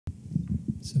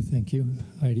So thank you,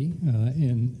 Heidi.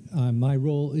 My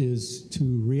role is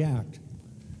to react.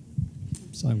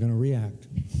 So I'm going to react.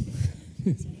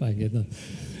 If I get the...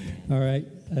 All right.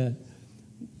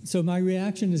 So my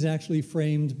reaction is actually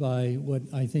framed by what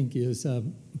I think is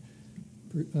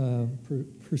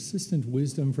persistent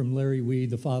wisdom from Larry Weed,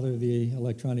 the father of the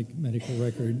electronic medical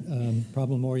record,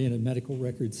 problem-oriented medical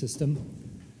record system.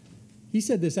 He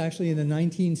said this actually in the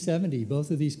 1970s.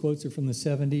 Both of these quotes are from the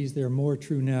 70s. They're more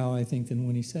true now, I think, than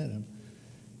when he said them.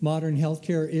 Modern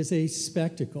healthcare is a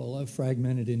spectacle of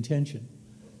fragmented intention.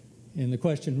 And the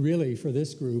question really for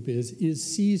this group is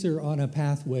CSER on a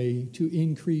pathway to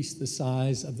increase the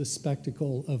size of the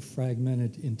spectacle of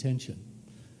fragmented intention?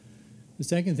 The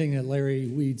second thing that Larry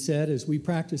Weed said is we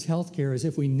practice healthcare as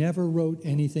if we never wrote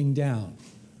anything down,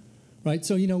 right?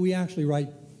 So, you know, we actually write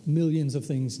millions of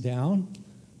things down,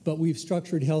 but we've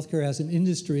structured healthcare as an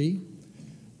industry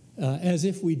as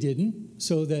if we didn't,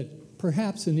 so that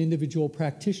perhaps an individual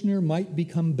practitioner might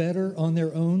become better on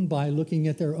their own by looking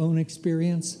at their own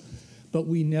experience, but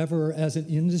we never, as an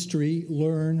industry,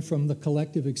 learn from the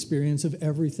collective experience of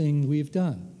everything we've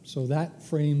done. So that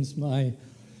frames my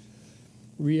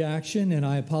reaction, and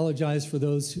I apologize for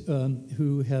those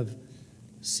who have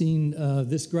seen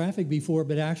this graphic before,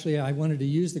 but actually I wanted to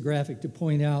use the graphic to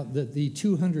point out that the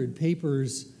 200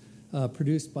 papers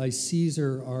produced by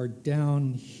CSER are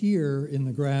down here in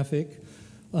the graphic,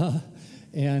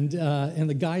 and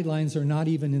the guidelines are not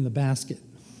even in the basket.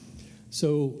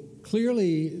 So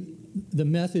clearly the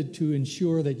method to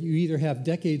ensure that you either have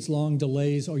decades-long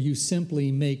delays or you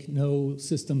simply make no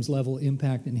systems-level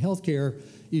impact in healthcare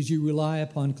is you rely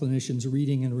upon clinicians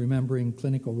reading and remembering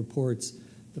clinical reports,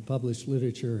 the published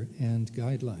literature, and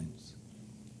guidelines.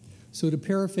 So to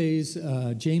paraphrase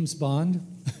James Bond,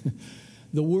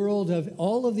 the world of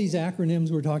all of these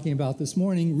acronyms we're talking about this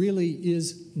morning really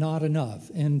is not enough.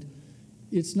 And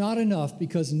it's not enough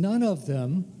because none of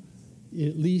them,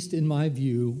 at least in my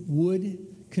view, would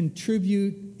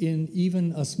contribute in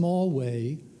even a small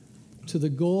way to the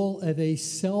goal of a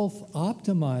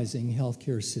self-optimizing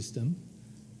healthcare system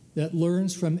that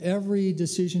learns from every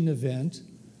decision event.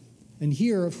 And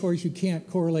here, of course, you can't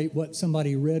correlate what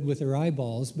somebody read with their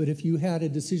eyeballs, but if you had a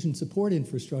decision support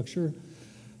infrastructure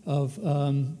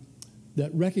that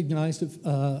recognized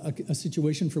a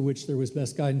situation for which there was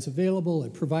best guidance available,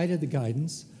 it provided the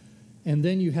guidance, and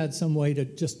then you had some way to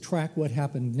just track what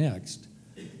happened next,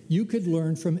 you could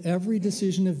learn from every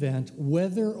decision event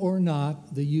whether or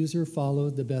not the user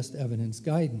followed the best evidence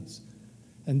guidance.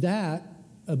 And that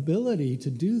ability to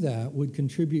do that would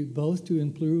contribute both to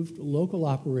improved local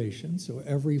operations, so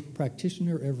every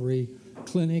practitioner, every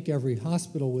clinic, every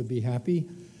hospital would be happy,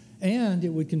 and it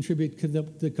would contribute to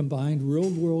the combined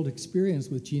real-world experience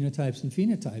with genotypes and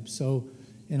phenotypes. So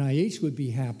NIH would be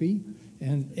happy,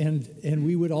 and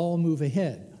we would all move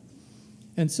ahead.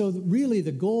 And so really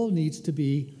the goal needs to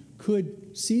be,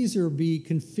 could CSER be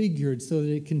configured so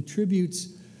that it contributes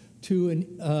to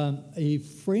a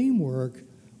framework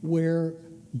where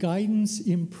guidance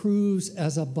improves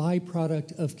as a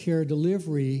byproduct of care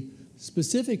delivery,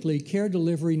 specifically care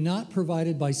delivery not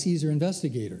provided by CSER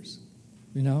investigators.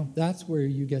 You know, that's where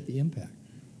you get the impact.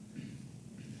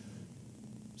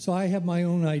 So I have my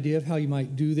own idea of how you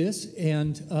might do this,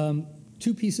 and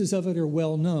two pieces of it are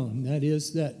well known. That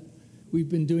is that we've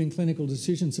been doing clinical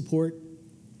decision support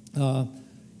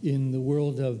in the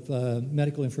world of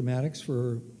medical informatics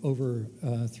for over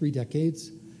 3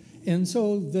 decades. And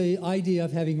so the idea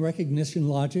of having recognition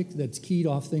logic that's keyed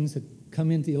off things that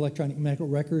come into the electronic medical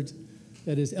records,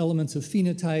 that is elements of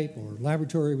phenotype or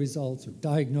laboratory results or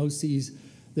diagnoses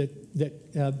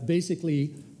that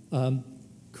basically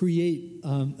create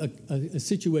a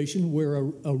situation where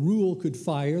a rule could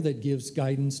fire that gives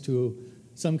guidance to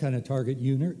some kind of target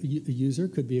user,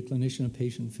 could be a clinician, a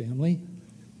patient, family.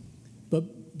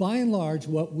 But by and large,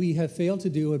 what we have failed to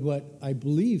do, and what I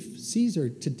believe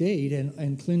CSER to date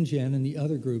and ClinGen and the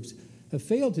other groups have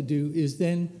failed to do, is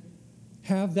then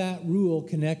have that rule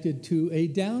connected to a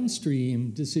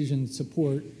downstream decision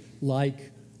support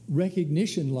like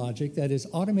recognition logic, that is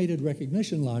automated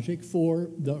recognition logic for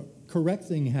the correct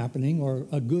thing happening or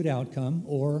a good outcome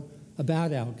or a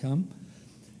bad outcome.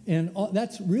 And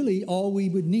that's really all we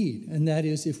would need, and that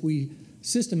is if we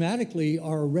systematically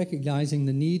are recognizing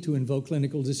the need to invoke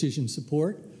clinical decision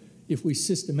support, if we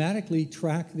systematically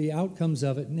track the outcomes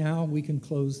of it, now we can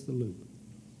close the loop.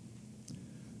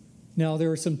 Now,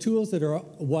 there are some tools that are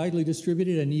widely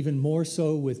distributed and even more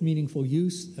so with meaningful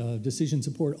use. Decision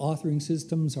support authoring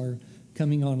systems are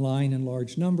coming online in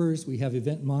large numbers. We have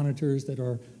event monitors that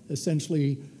are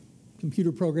essentially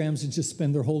computer programs that just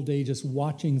spend their whole day just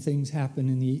watching things happen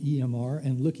in the EMR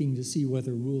and looking to see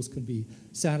whether rules can be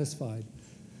satisfied.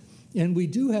 And we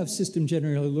do have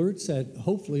system-generated alerts at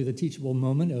hopefully the teachable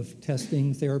moment of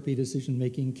testing, therapy,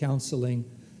 decision-making, counseling.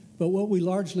 But what we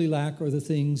largely lack are the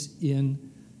things in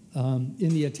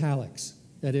the italics.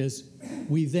 That is,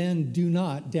 we then do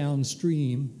not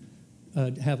downstream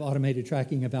have automated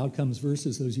tracking of outcomes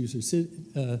versus those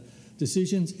user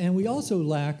decisions. And we also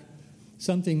lack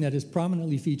something that is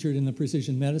prominently featured in the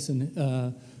precision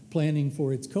medicine planning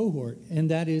for its cohort,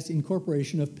 and that is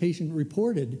incorporation of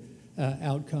patient-reported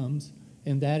outcomes,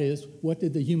 and that is, what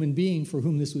did the human being for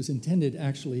whom this was intended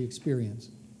actually experience?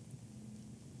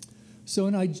 So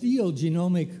an ideal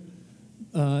genomic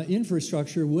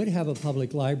infrastructure would have a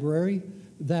public library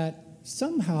that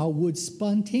somehow would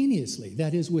spontaneously,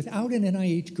 that is, without an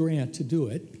NIH grant to do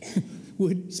it,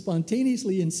 would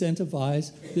spontaneously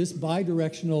incentivize this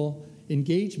bidirectional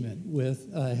engagement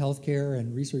with healthcare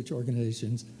and research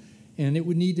organizations, and it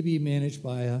would need to be managed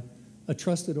by a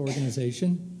trusted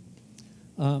organization.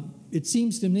 It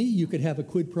seems to me you could have a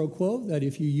quid pro quo, that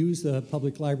if you use the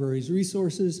public library's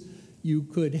resources, you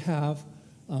could have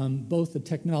both the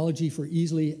technology for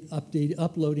easily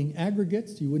uploading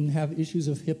aggregates. You wouldn't have issues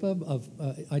of HIPAA, of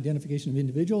identification of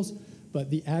individuals, but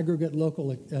the aggregate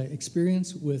local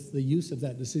experience with the use of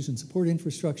that decision support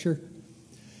infrastructure.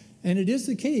 And it is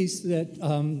the case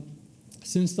that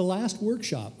since the last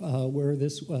workshop where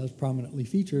this was prominently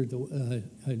featured, the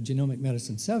Genomic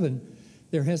Medicine 7,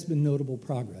 there has been notable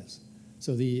progress.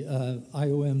 So the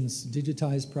IOM's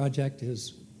Digitize project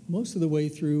is most of the way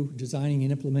through designing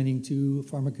and implementing 2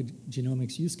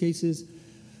 pharmacogenomics use cases.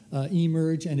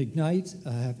 eMERGE and Ignite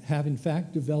have in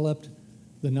fact developed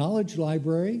the knowledge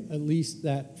library, at least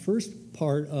that first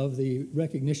part of the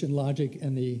recognition logic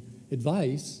and the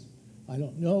advice. I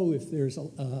don't know if there's a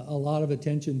lot of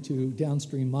attention to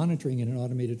downstream monitoring in an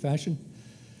automated fashion.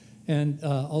 And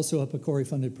also a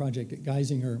PCORI-funded project at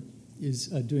Geisinger is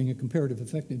doing a comparative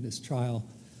effectiveness trial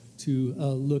to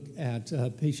look at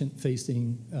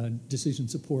patient-facing decision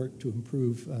support to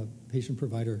improve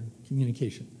patient-provider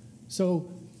communication.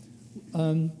 So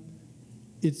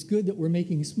it's good that we're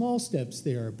making small steps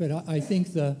there, but I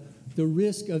think the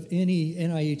risk of any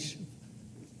NIH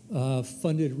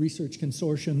funded research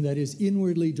consortium that is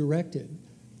inwardly directed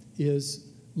is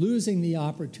losing the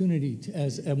opportunity to,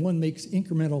 as one makes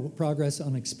incremental progress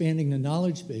on expanding the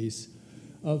knowledge base,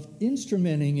 of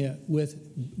instrumenting it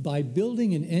by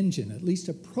building an engine, at least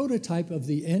a prototype of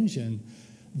the engine,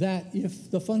 that if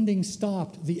the funding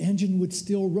stopped, the engine would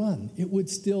still run, it would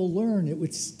still learn, it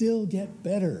would still get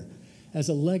better as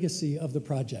a legacy of the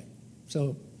project.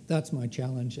 So that's my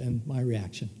challenge and my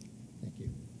reaction. Thank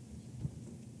you.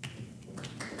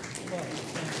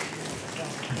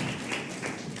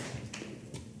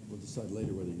 We'll decide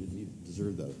later whether you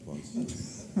deserve that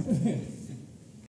applause.